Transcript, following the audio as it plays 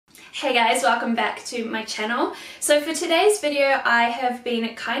Hey guys, welcome back to my channel. So for today's video I have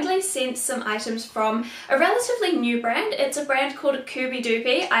been kindly sent some items from a relatively new brand. It's a brand called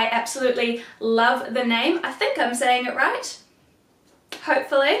Cubidupi. I absolutely love the name. I think I'm saying it right.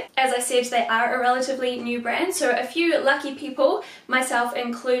 Hopefully. As I said, they are a relatively new brand, so a few lucky people, myself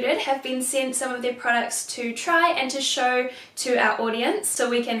included, have been sent some of their products to try and to show to our audience so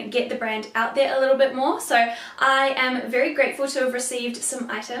we can get the brand out there a little bit more. So I am very grateful to have received some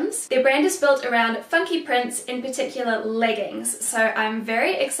items. Their brand is built around funky prints, in particular leggings, so I'm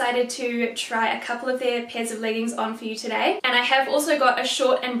very excited to try a couple of their pairs of leggings on for you today. And I have also got a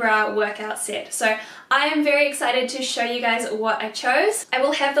short and bra workout set, so I am very excited to show you guys what I chose. I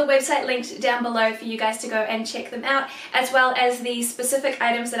will have the website linked down below for you guys to go and check them out, as well as the specific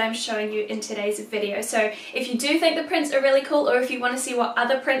items that I'm showing you in today's video. So if you do think the prints are really cool, or if you want to see what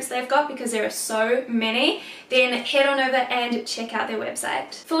other prints they've got, because there are so many, then head on over and check out their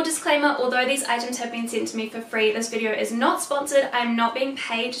website. Full disclaimer, although these items have been sent to me for free, this video is not sponsored. I'm not being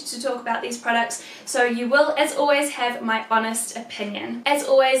paid to talk about these products, so you will, as always, have my honest opinion. As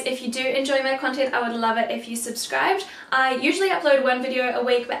always, if you do enjoy my content, I would love it if you subscribed. I usually upload one video a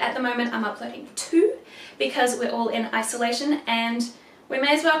week, but at the moment I'm uploading 2 because we're all in isolation and we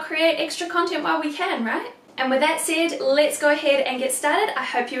may as well create extra content while we can, right? And with that said, let's go ahead and get started. I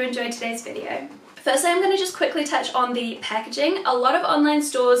hope you enjoyed today's video. Firstly, I'm going to just quickly touch on the packaging. A lot of online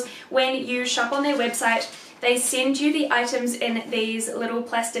stores, when you shop on their website, they send you the items in these little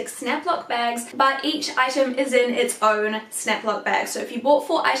plastic snap-lock bags, but each item is in its own snap-lock bag. So if you bought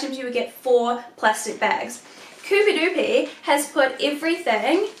 4 items, you would get 4 plastic bags. Cubidupi has put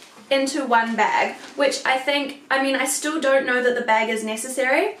everything into one bag, which I still don't know that the bag is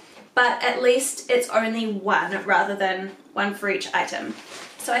necessary, but at least it's only one rather than one for each item.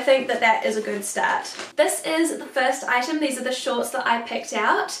 So I think that that is a good start. This is the first item. These are the shorts that I picked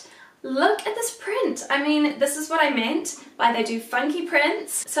out. Look at this print. I mean, this is what I meant by they do funky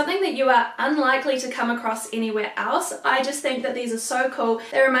prints. Something that you are unlikely to come across anywhere else. I just think that these are so cool.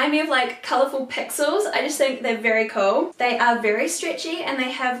 They remind me of like colourful pixels. I just think they're very cool. They are very stretchy and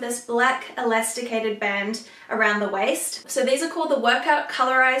they have this black elasticated band around the waist. So these are called the Workout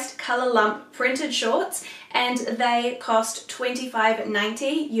Colorized Color Lump Printed Shorts, and they cost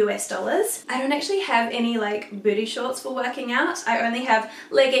 $25.90 US. I don't actually have any like booty shorts for working out. I only have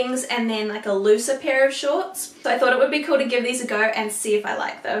leggings and then like a looser pair of shorts. So I thought it would be cool to give these a go and see if I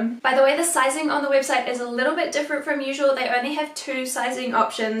like them. By the way, the sizing on the website is a little bit different from usual. They only have 2 sizing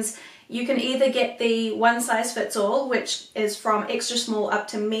options. You can either get the one size fits all, which is from extra small up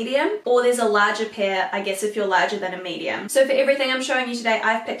to medium, or there's a larger pair, I guess, if you're larger than a medium. So for everything I'm showing you today,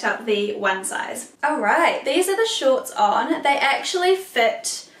 I've picked up the one size. Alright, these are the shorts on. They actually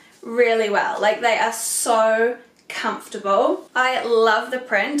fit really well. Like, they are so comfortable. I love the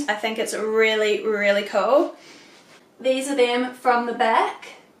print. I think it's really, really cool. These are them from the back.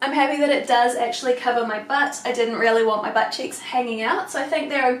 I'm happy that it does actually cover my butt. I didn't really want my butt cheeks hanging out, so I think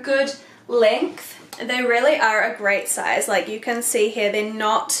they're a good length. They really are a great size. Like you can see here, they're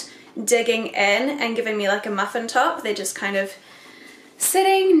not digging in and giving me like a muffin top. They're just kind of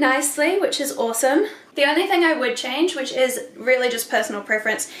sitting nicely, which is awesome. The only thing I would change, which is really just personal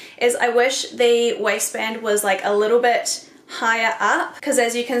preference, is I wish the waistband was like a little bit higher up, because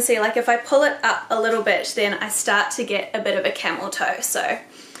as you can see, like if I pull it up a little bit, then I start to get a bit of a camel toe. So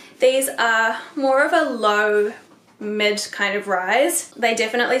these are more of a low mid kind of rise. They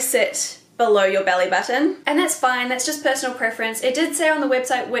definitely sit below your belly button, and that's fine. That's just personal preference. It did say on the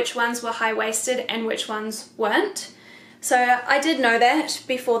website which ones were high-waisted and which ones weren't, so I did know that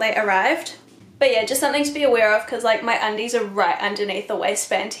before they arrived. But yeah, just something to be aware of, because like my undies are right underneath the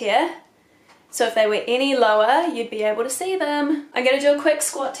waistband here. So if they were any lower, you'd be able to see them. I'm going to do a quick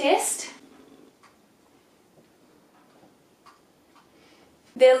squat test.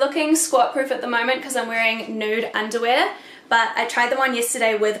 They're looking squat proof at the moment because I'm wearing nude underwear, but I tried them on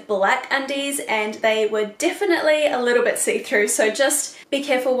yesterday with black undies and they were definitely a little bit see-through, so just be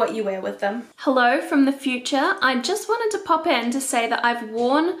careful what you wear with them. Hello from the future. I just wanted to pop in to say that I've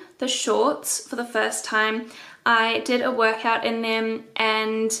worn the shorts for the first time. I did a workout in them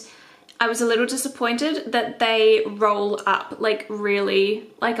and I was a little disappointed that they roll up like really,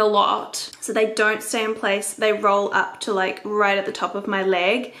 like a lot. So they don't stay in place, they roll up to like right at the top of my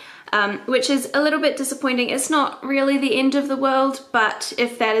leg, which is a little bit disappointing. It's not really the end of the world, but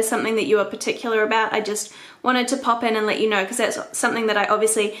if that is something that you are particular about, I just wanted to pop in and let you know, because that's something that I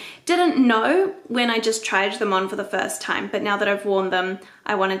obviously didn't know when I just tried them on for the first time, but now that I've worn them,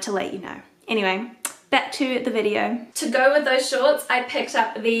 I wanted to let you know. Anyway, back to the video. To go with those shorts, I picked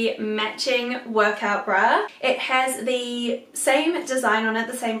up the matching workout bra. It has the same design on it,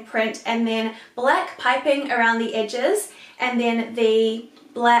 the same print, and then black piping around the edges, and then the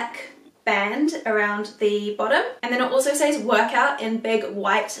black band around the bottom, and then it also says workout in big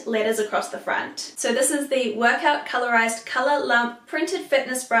white letters across the front. So this is the workout colorized color lump printed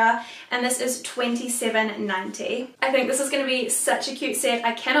fitness bra, and this is $27.90. I think this is going to be such a cute set.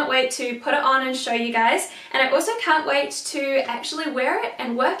 I cannot wait to put it on and show you guys, and I also can't wait to actually wear it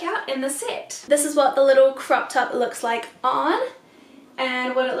and work out in the set. This is what the little crop top looks like on,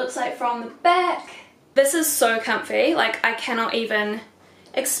 and what it looks like from the back. This is so comfy, like I cannot even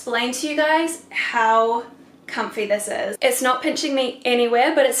explain to you guys how comfy this is. It's not pinching me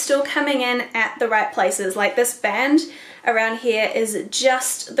anywhere, but it's still coming in at the right places. Like this band around here is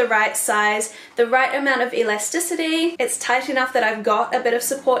just the right size, the right amount of elasticity. It's tight enough that I've got a bit of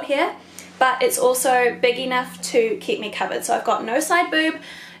support here, but it's also big enough to keep me covered. So I've got no side boob,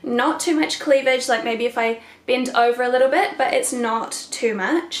 not too much cleavage, like maybe if I bend over a little bit, but it's not too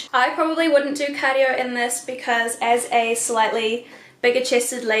much. I probably wouldn't do cardio in this because as a slightly bigger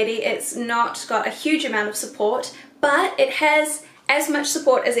chested lady, it's not got a huge amount of support, but it has as much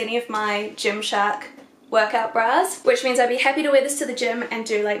support as any of my Gymshark workout bras, which means I'd be happy to wear this to the gym and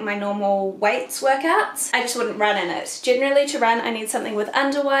do like my normal weights workouts. I just wouldn't run in it. Generally to run I need something with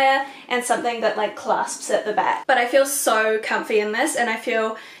underwire and something that like clasps at the back. But I feel so comfy in this and I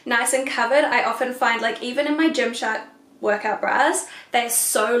feel nice and covered. I often find like even in my Gymshark workout bras, they're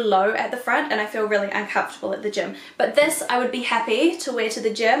so low at the front and I feel really uncomfortable at the gym. But this I would be happy to wear to the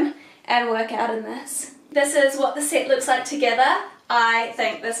gym and work out in this. This is what the set looks like together. I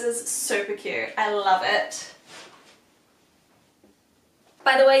think this is super cute. I love it.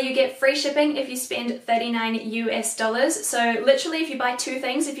 By the way, you get free shipping if you spend $39 US. So literally if you buy two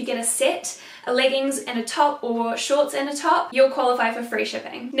things, if you get a set, a leggings and a top or shorts and a top, you'll qualify for free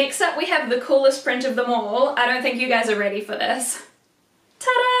shipping. Next up we have the coolest print of them all. I don't think you guys are ready for this.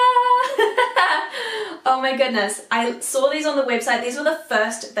 Ta-da! Oh my goodness. I saw these on the website. These were the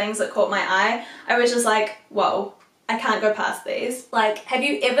first things that caught my eye. I was just like, whoa. I can't go past these. Like, have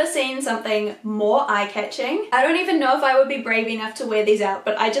you ever seen something more eye-catching? I don't even know if I would be brave enough to wear these out,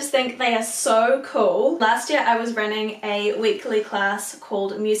 but I just think they are so cool. Last year I was running a weekly class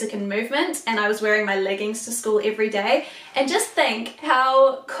called Music and Movement, and I was wearing my leggings to school every day, and just think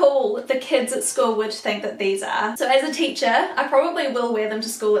how cool the kids at school would think that these are. So as a teacher, I probably will wear them to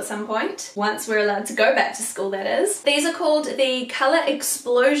school at some point, once we're allowed to go back to school that is. These are called the Color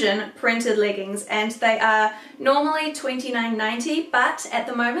Explosion printed leggings, and they are normally $29.90, but at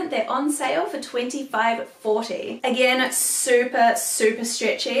the moment they're on sale for $25.40. Again, super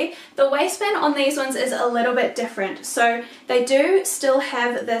stretchy. The waistband on these ones is a little bit different. So they do still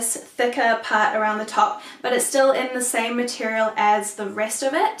have this thicker part around the top, but it's still in the same material as the rest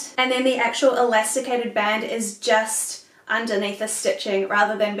of it. And then the actual elasticated band is just underneath the stitching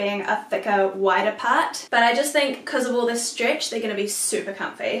rather than being a thicker, wider part. But I just think because of all this stretch, they're going to be super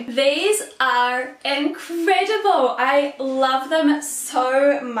comfy. These are incredible. I love them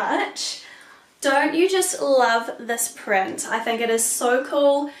so much. Don't you just love this print? I think it is so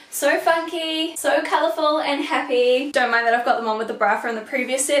cool, so funky, so colourful and happy. Don't mind that I've got them on with the bra from the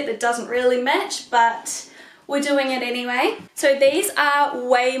previous set that doesn't really match, but we're doing it anyway. So these are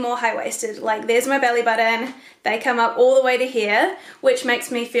way more high-waisted. Like there's my belly button. They come up all the way to here, which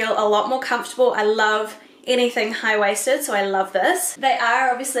makes me feel a lot more comfortable. I love anything high-waisted, so I love this. They are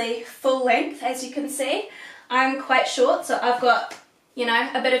obviously full length, as you can see. I'm quite short, so I've got, you know,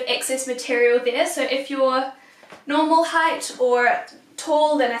 a bit of excess material there. So if you're normal height or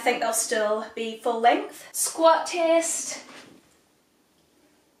tall, then I think they'll still be full length. Squat test.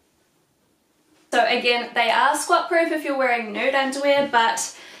 So again, they are squat proof if you're wearing nude underwear,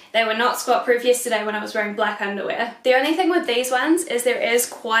 but they were not squat proof yesterday when I was wearing black underwear. The only thing with these ones is there is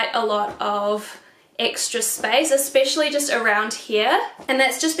quite a lot of extra space, especially just around here, and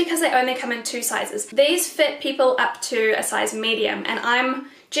that's just because they only come in two sizes. These fit people up to a size medium, and I'm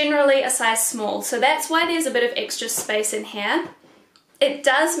generally a size small, so that's why there's a bit of extra space in here. It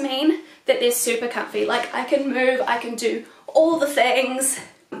does mean that they're super comfy. Like I can move, I can do all the things,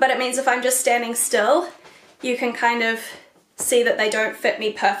 but it means if I'm just standing still, you can kind of see that they don't fit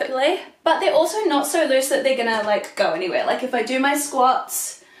me perfectly. But they're also not so loose that they're gonna like go anywhere. Like if I do my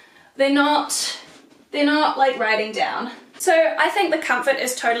squats, they're not like riding down. So I think the comfort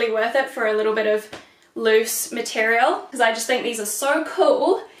is totally worth it for a little bit of loose material, because I just think these are so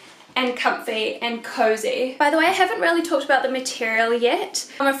cool and comfy and cozy. By the way, I haven't really talked about the material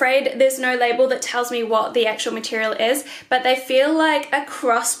yet. I'm afraid there's no label that tells me what the actual material is, but they feel like a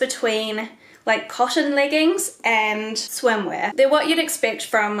cross between like cotton leggings and swimwear. They're what you'd expect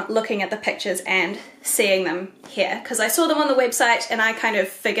from looking at the pictures and seeing them here, because I saw them on the website and I kind of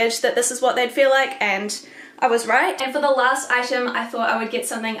figured that this is what they'd feel like, and I was right. And for the last item, I thought I would get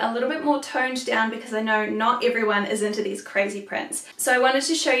something a little bit more toned down because I know not everyone is into these crazy prints. So I wanted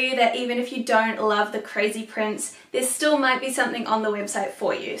to show you that even if you don't love the crazy prints, there still might be something on the website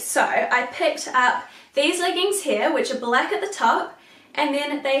for you. So I picked up these leggings here, which are black at the top, and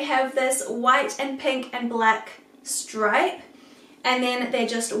then they have this white and pink and black stripe, and then they're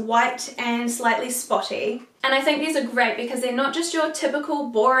just white and slightly spotty. And I think these are great because they're not just your typical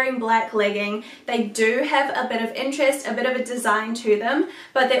boring black legging. They do have a bit of interest, a bit of a design to them,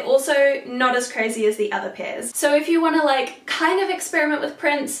 but they're also not as crazy as the other pairs. So if you want to like kind of experiment with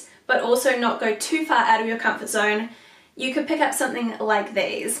prints, but also not go too far out of your comfort zone, you could pick up something like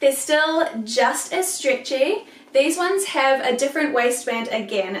these. They're still just as stretchy. These ones have a different waistband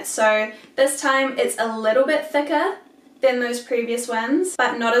again, so this time it's a little bit thicker than those previous ones,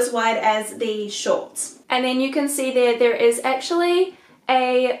 but not as wide as the shorts. And then you can see there is actually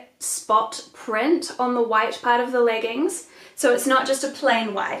a spot print on the white part of the leggings, so it's not just a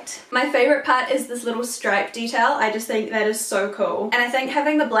plain white. My favorite part is this little stripe detail. I just think that is so cool. And I think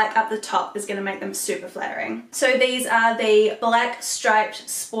having the black up the top is gonna make them super flattering. So these are the black striped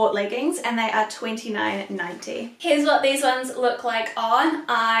sport leggings and they are $29.90. Here's what these ones look like on.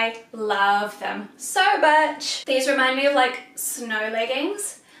 I love them so much. These remind me of like snow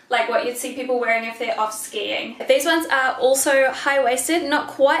leggings, like what you'd see people wearing if they're off skiing. These ones are also high-waisted, not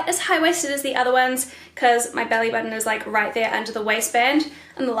quite as high-waisted as the other ones because my belly button is like right there under the waistband,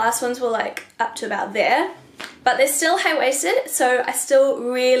 and the last ones were like up to about there. But they're still high-waisted, so I still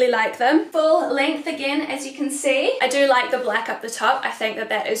really like them. Full length again, as you can see. I do like the black up the top. I think that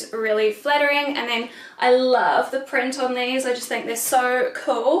that is really flattering, and then I love the print on these. I just think they're so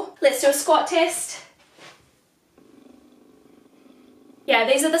cool. Let's do a squat test. Yeah,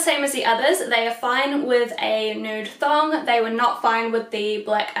 these are the same as the others. They are fine with a nude thong. They were not fine with the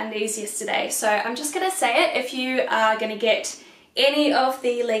black undies yesterday. So I'm just gonna say it, if you are gonna get any of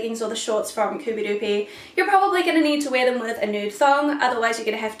the leggings or the shorts from Cubidupi, you're probably gonna need to wear them with a nude thong. Otherwise you're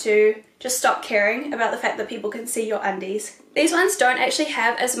gonna have to just stop caring about the fact that people can see your undies. These ones don't actually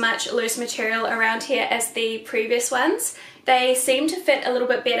have as much loose material around here as the previous ones. They seem to fit a little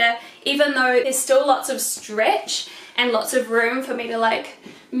bit better, even though there's still lots of stretch and lots of room for me to like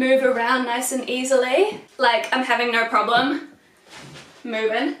move around nice and easily. Like I'm having no problem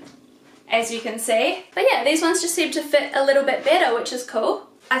moving, as you can see. But yeah, these ones just seem to fit a little bit better, which is cool.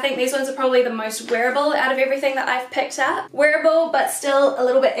 I think these ones are probably the most wearable out of everything that I've picked up. Wearable, but still a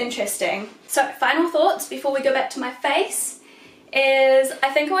little bit interesting. So final thoughts before we go back to my face is I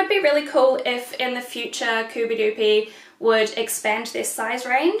think it would be really cool if in the future Cubidupi would expand their size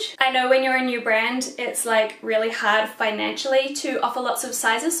range. I know when you're a new brand, it's like really hard financially to offer lots of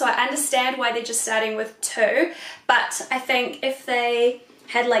sizes, so I understand why they're just starting with 2, but I think if they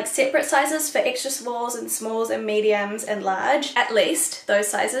had like separate sizes for extra smalls and mediums and large, at least those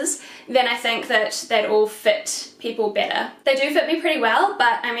sizes, then I think that they'd all fit people better. They do fit me pretty well,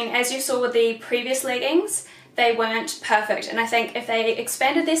 but I mean, as you saw with the previous leggings, they weren't perfect, and I think if they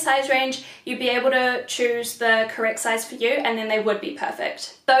expanded their size range, you'd be able to choose the correct size for you, and then they would be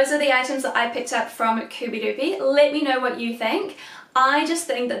perfect. Those are the items that I picked up from Cubidupi. Let me know what you think. I just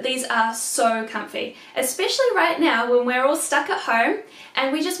think that these are so comfy, especially right now when we're all stuck at home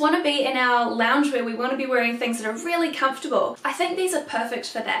and we just want to be in our loungewear. We want to be wearing things that are really comfortable. I think these are perfect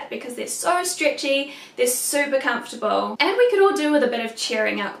for that because they're so stretchy, they're super comfortable, and we could all do with a bit of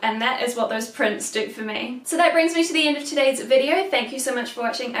cheering up, and that is what those prints do for me. So that brings me to the end of today's video. Thank you so much for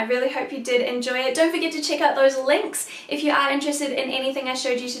watching. I really hope you did enjoy it. Don't forget to check out those links if you are interested in anything I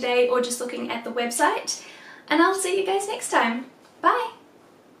showed you today or just looking at the website, and I'll see you guys next time. Bye!